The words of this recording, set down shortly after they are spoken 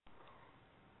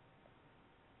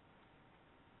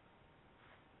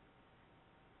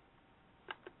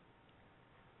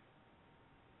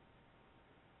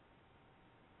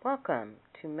Welcome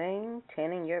to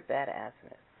Maintaining Your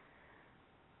Badassness.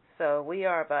 So we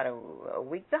are about a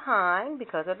week behind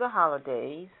because of the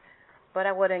holidays, but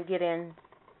I want to get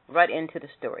right into the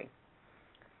story.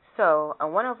 So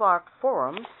on one of our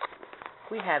forums,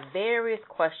 we have various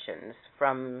questions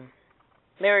from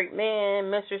married men,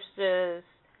 mistresses,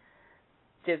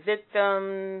 the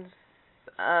victims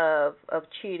of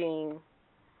cheating,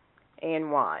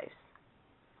 and wives.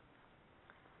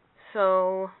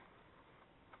 So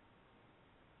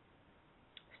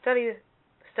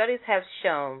studies have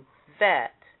shown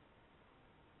that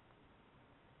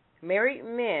married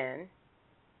men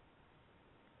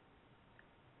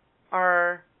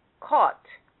are caught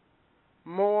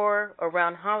more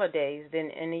around holidays than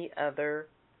any other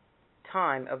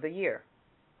time of the year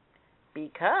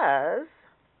because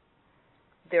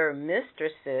their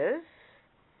mistresses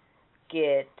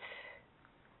get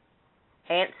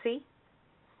antsy.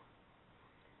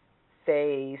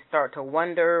 They start to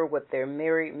wonder what their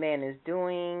married man is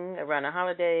doing around the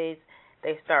holidays.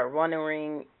 They start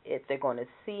wondering if they're going to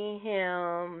see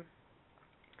him.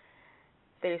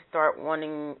 They start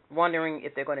wondering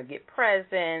if they're going to get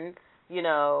presents,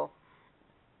 And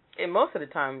most of the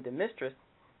time, the mistress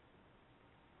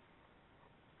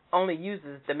only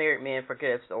uses the married man for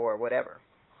gifts or whatever.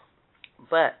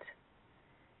 But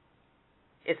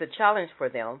it's a challenge for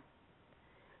them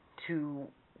to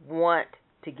want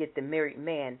to get the married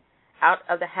man out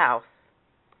of the house,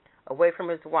 away from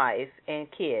his wife and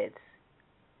kids,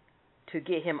 to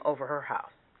get him over her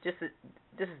house. This is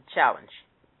a challenge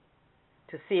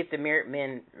to see if the married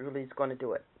man really is going to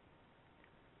do it.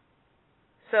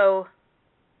 So,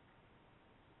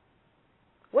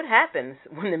 what happens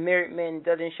when the married man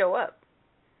doesn't show up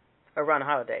around the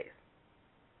holidays?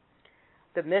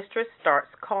 The mistress starts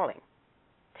calling,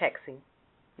 texting,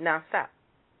 nonstop.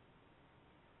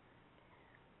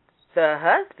 The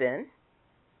husband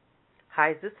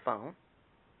hides his phone,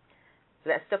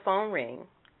 lets the phone ring,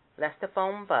 lets the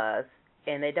phone buzz,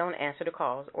 and they don't answer the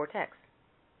calls or texts.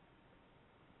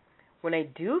 When they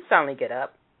do finally get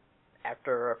up,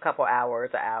 after a couple hours,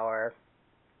 an hour,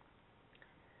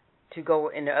 to go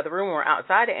in the other room or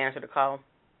outside to answer the call,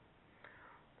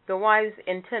 the wife's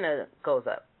antenna goes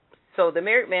up. So the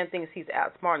married man thinks he's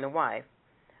outsmarting the wife,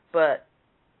 but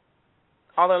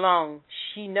all along,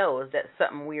 she knows that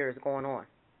something weird is going on.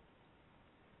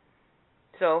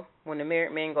 So, when the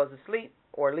married man goes to sleep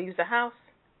or leaves the house,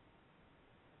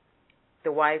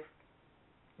 the wife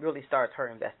really starts her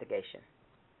investigation.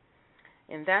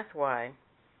 And that's why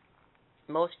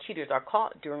most cheaters are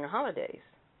caught during the holidays.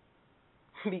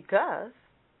 Because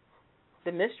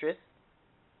the mistress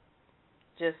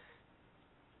just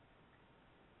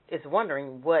is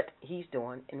wondering what he's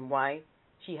doing and why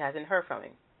she hasn't heard from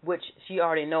him. Which she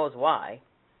already knows why,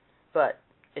 but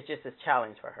it's just a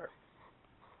challenge for her.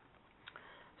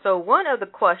 So one of the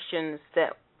questions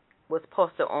that was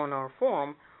posted on our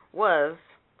forum was,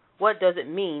 what does it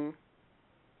mean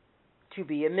to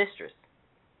be a mistress?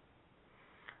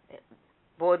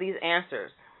 Boy, these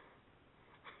answers.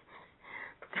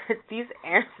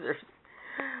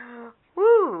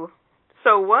 Woo!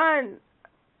 So one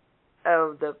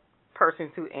of the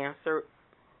persons who answered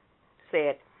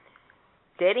said,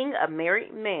 dating a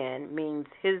married man means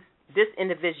this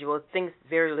individual thinks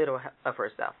very little of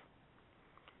herself.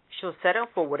 She'll settle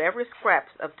for whatever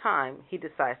scraps of time he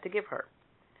decides to give her.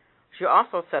 She'll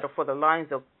also settle for the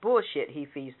lines of bullshit he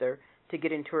feeds her to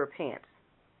get into her pants.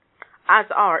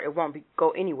 Odds are it won't go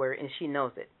anywhere, and she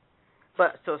knows it.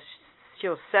 But so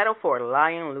she'll settle for a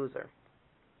lying loser.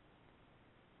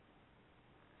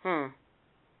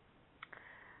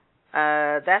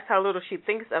 That's how little she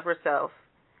thinks of herself.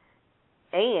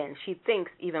 And she thinks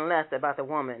even less about the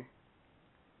woman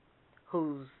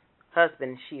whose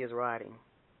husband she is riding.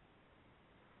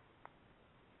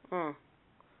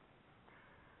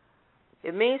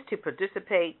 It means to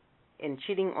participate in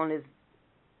cheating on his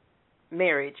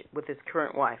marriage with his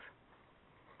current wife.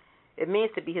 It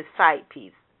means to be his side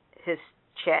piece, his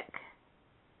check.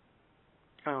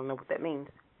 I don't know what that means.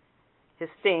 His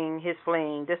sting, his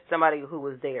fling, just somebody who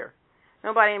was there.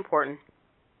 Nobody important.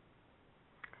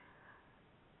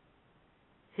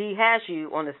 He has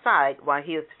you on the side while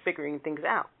he is figuring things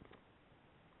out.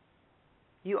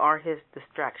 You are his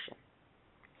distraction.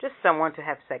 Just someone to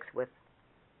have sex with.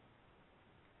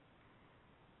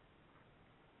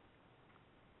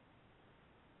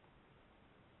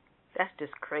 That's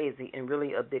just crazy and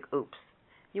really a big oops.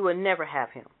 You will never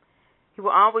have him. He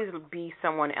will always be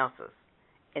someone else's.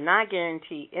 And I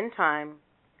guarantee in time,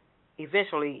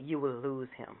 eventually you will lose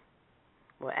him.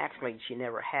 Well, actually, she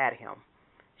never had him.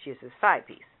 She is his side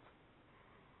piece.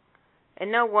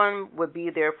 And no one would be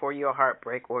there for your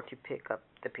heartbreak or to pick up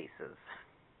the pieces.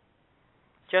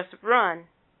 Just run,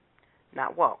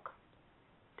 not walk,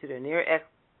 to the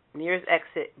nearest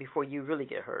exit before you really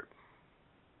get hurt.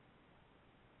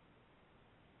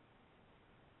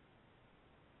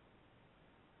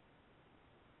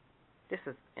 This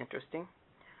is interesting.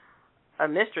 A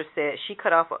mistress said she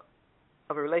cut off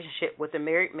a relationship with a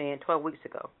married man 12 weeks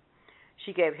ago.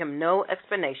 She gave him no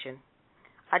explanation.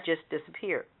 I just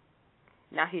disappeared.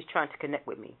 Now he's trying to connect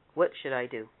with me. What should I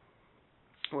do?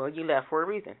 Well, you left for a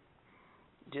reason.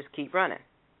 Just keep running.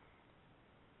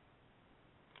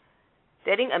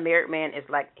 Dating a married man is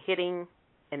like hitting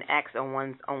an axe on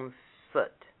one's own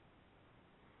foot.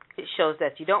 It shows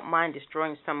that you don't mind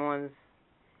destroying someone's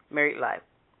married life,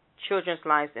 children's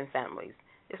lives, and families.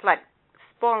 It's like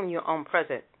spoiling your own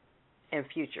present and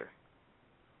future.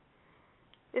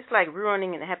 It's like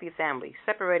ruining a happy family,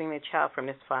 separating a child from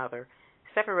its father,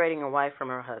 separating a wife from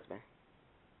her husband.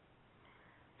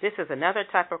 This is another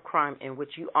type of crime in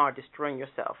which you are destroying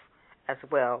yourself as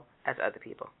well as other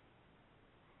people.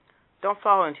 Don't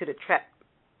fall into the trap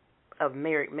of a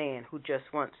married man who just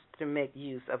wants to make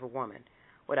use of a woman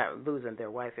without losing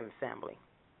their wife and family.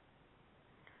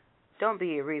 Don't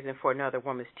be a reason for another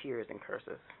woman's tears and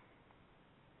curses.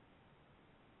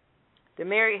 The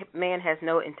married man has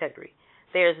no integrity.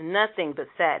 There is nothing but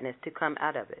sadness to come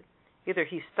out of it. Either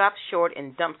he stops short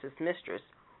and dumps his mistress,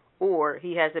 or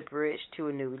he has a bridge to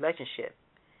a new relationship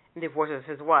and divorces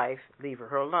his wife, leaving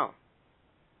her alone.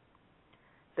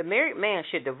 The married man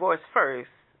should divorce first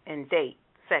and date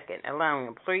second, allowing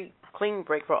a clean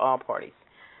break for all parties.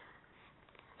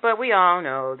 But we all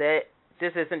know that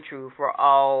this isn't true for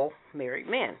all married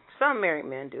men. Some married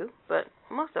men do, but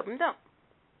most of them don't.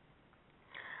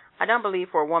 I don't believe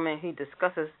for a woman he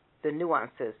discusses the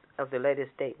nuances of the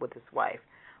latest date with his wife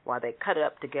while they cut it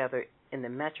up together in the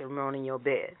matrimonial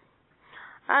bed.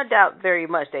 I doubt very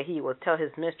much that he will tell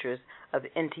his mistress of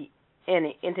any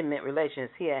intimate relations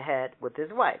he had had with his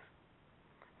wife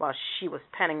while she was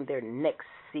planning their next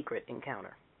secret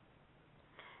encounter.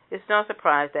 It's no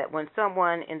surprise that when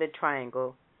someone in the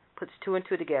triangle puts two and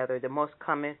two together, the most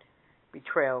common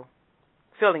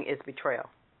feeling is betrayal,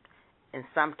 and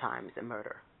sometimes a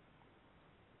murder.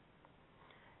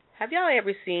 Have y'all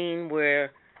ever seen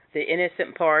where the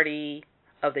innocent party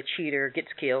of the cheater gets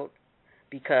killed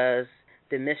because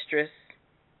the mistress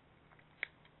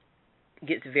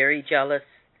gets very jealous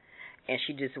and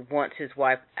she just wants his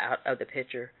wife out of the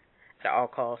picture at all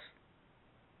costs?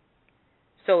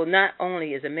 So not only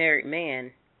is a married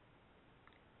man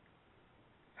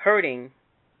hurting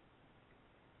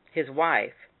his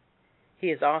wife, he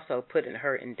is also putting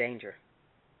her in danger.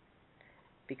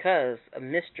 Because a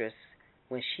mistress,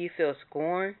 when she feels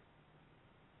scorned,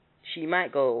 she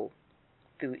might go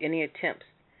through any attempts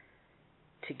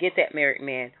to get that married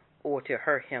man or to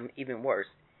hurt him even worse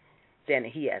than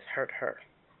he has hurt her.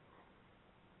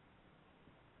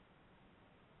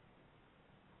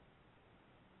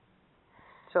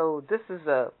 So this is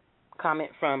a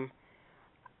comment from,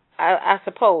 I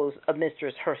suppose, a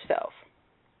mistress herself.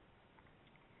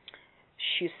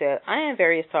 She said, I am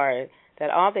very sorry that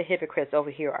all the hypocrites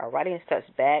over here are writing such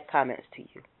bad comments to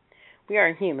you. We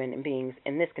are human beings,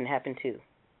 and this can happen too.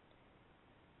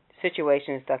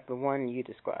 Situations like the one you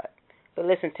described. But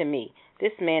listen to me.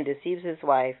 This man deceives his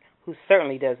wife, who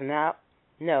certainly does not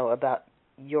know about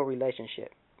your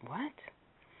relationship. What?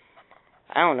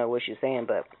 I don't know what she's saying,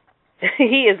 but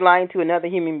he is lying to another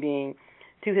human being,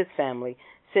 to his family.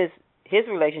 Since his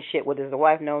relationship with his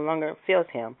wife no longer fills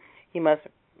him, he must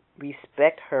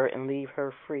respect her and leave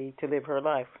her free to live her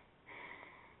life.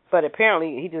 But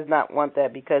apparently he does not want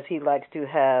that because he likes to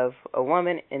have a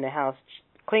woman in the house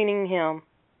cleaning him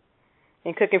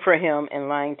and cooking for him and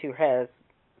lying to her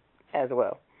as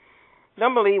well.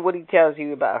 Don't believe what he tells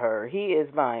you about her. He is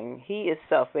lying. He is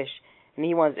selfish, and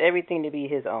he wants everything to be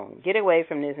his own. Get away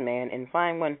from this man and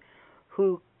find one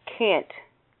who can't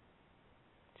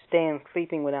stand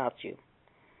sleeping without you.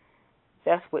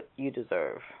 That's what you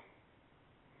deserve.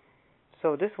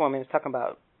 So this woman is talking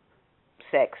about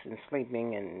sex and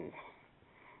sleeping, and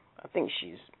I think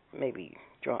she's maybe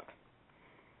drunk.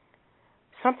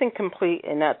 Something complete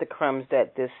and not the crumbs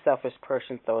that this selfish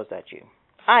person throws at you.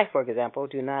 I, for example,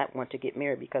 do not want to get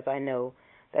married because I know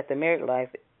that the married life,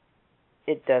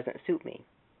 it doesn't suit me.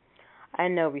 I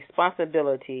know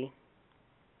responsibly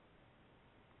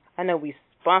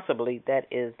that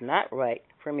is not right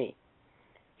for me.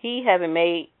 He, having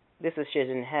made this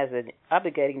decision, has an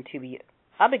obligation to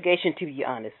be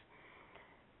honest.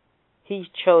 He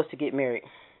chose to get married.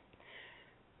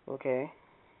 Okay.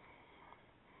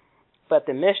 But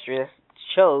the mistress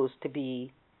chose to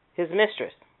be his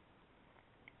mistress.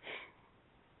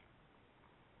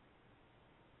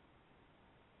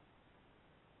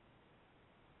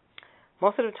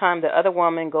 Most of the time, the other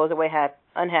woman goes away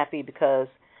unhappy because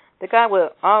the guy will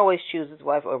always choose his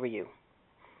wife over you.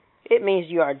 It means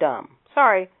you are dumb.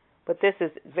 Sorry, but this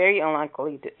is very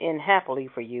unlikely to end happily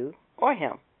for you or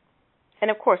him.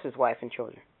 And of course his wife and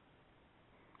children.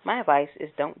 My advice is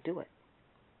don't do it.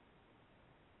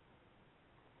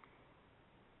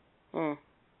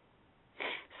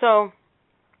 So,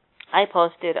 I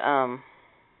posted a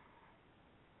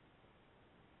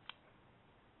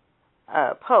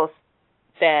post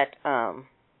that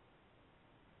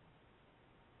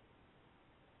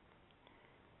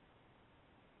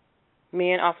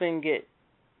men often get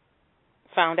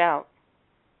found out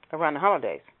around the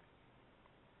holidays.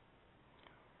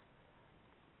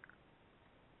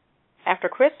 After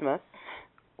Christmas,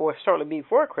 or shortly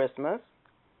before Christmas,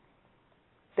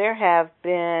 there have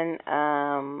been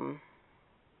a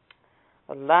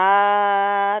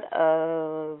lot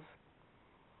of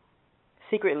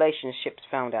secret relationships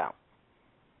found out.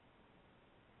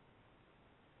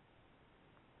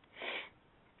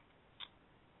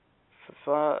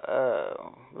 A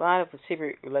lot of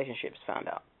secret relationships found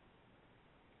out.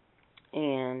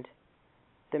 And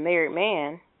the married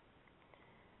man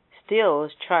still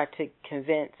is trying to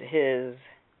convince his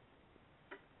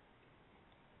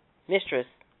mistress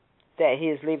that he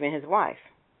is leaving his wife.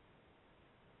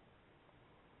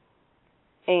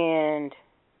 And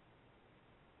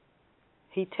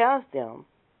he tells them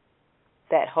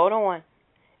that, hold on,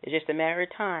 it's just a matter of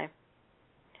time.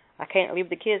 I can't leave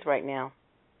the kids right now.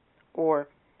 Or,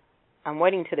 I'm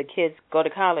waiting till the kids go to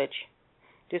college.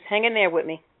 Just hang in there with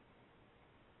me.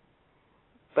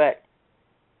 But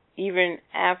even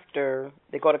after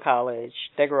they go to college,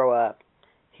 they grow up,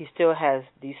 he still has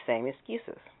these same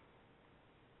excuses.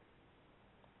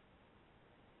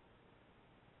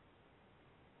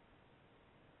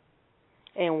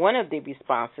 And one of the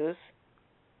responses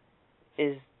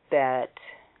is that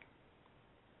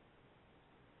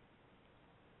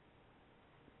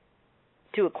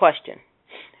to a question.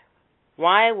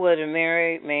 Why would a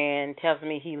married man tell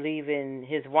me he's leaving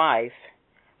his wife,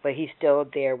 but he's still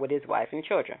there with his wife and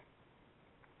children?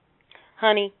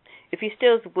 Honey, if he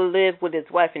still will live with his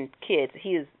wife and kids,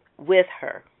 he is with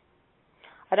her.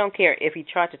 I don't care if he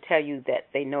tried to tell you that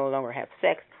they no longer have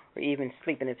sex or even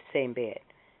sleep in the same bed.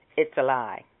 It's a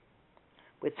lie.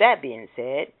 With that being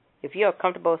said, if you're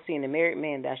comfortable seeing a married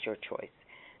man, that's your choice.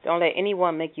 Don't let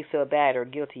anyone make you feel bad or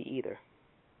guilty either.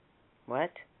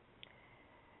 What?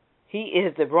 He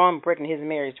is the one breaking his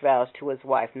marriage vows to his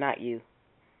wife, not you.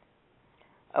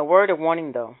 A word of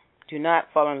warning, though. Do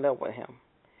not fall in love with him.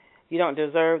 You don't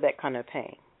deserve that kind of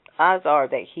pain. Odds are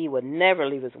that he would never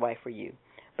leave his wife for you.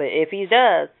 But if he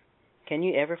does, can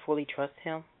you ever fully trust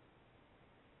him?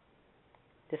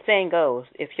 The saying goes,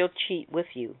 if he'll cheat with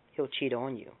you, he'll cheat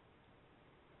on you.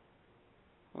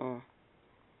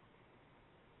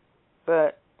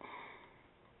 But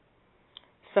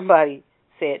somebody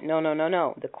said,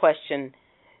 no. The question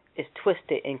is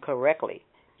twisted incorrectly.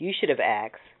 You should have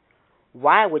asked,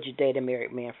 why would you date a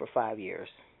married man for 5 years?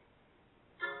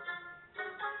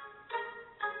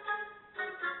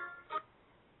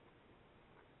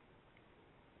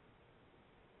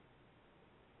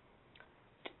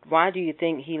 Why do you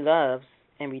think he loves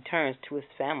and returns to his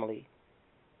family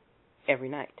every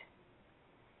night?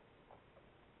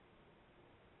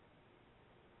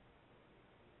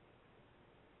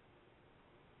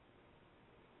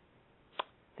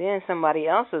 Then somebody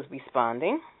else is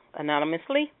responding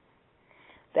anonymously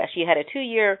that she had a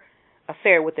 2-year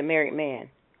affair with a married man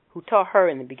who told her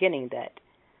in the beginning that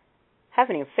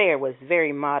having an affair was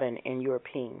very modern and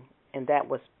European, and that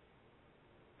was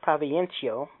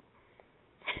provincial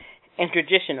and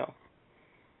traditional.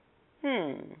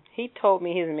 He told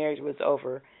me his marriage was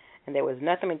over and there was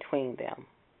nothing between them.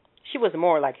 She was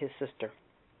more like his sister.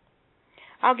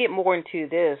 I'll get more into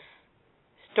this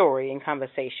story and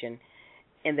conversation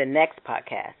in the next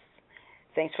podcast.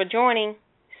 Thanks for joining.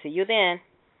 See you then.